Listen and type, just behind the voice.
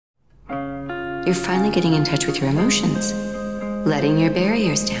You're finally getting in touch with your emotions, letting your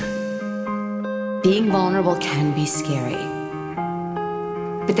barriers down. Being vulnerable can be scary,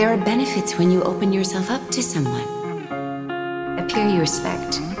 but there are benefits when you open yourself up to someone. A peer you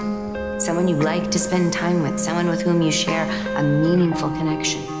respect, someone you like to spend time with, someone with whom you share a meaningful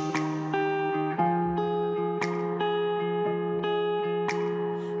connection.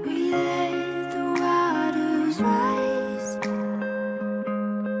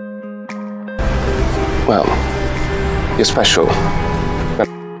 Well, you're special.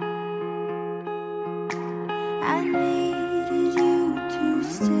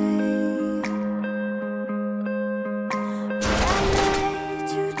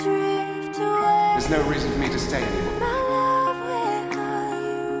 There's no reason for me to stay anymore.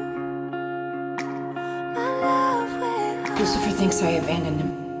 Lucifer thinks I abandoned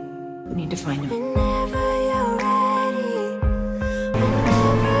him. We need to find him.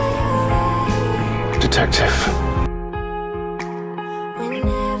 Detective.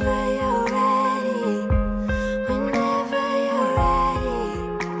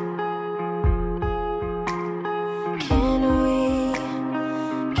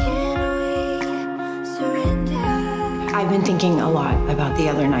 I've been thinking a lot about the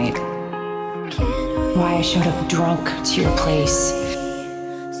other night. Why I showed up drunk to your place.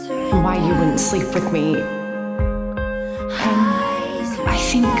 And why you wouldn't sleep with me. And I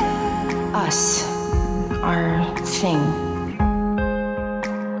think us, our thing.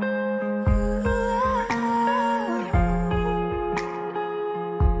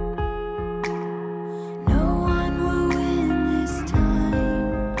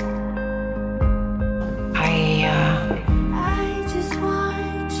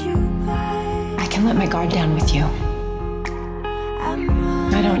 I can let my guard down with you.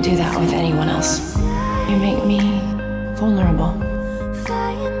 I don't do that with anyone else. You make me vulnerable.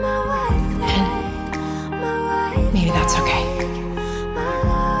 And maybe that's okay.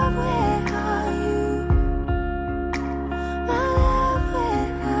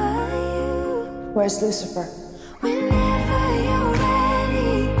 Where's Lucifer?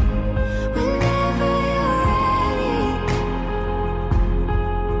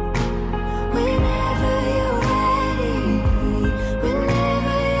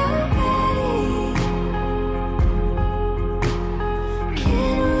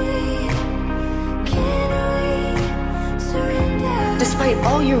 Despite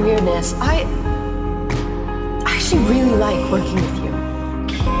all your weirdness, I actually really like working with you.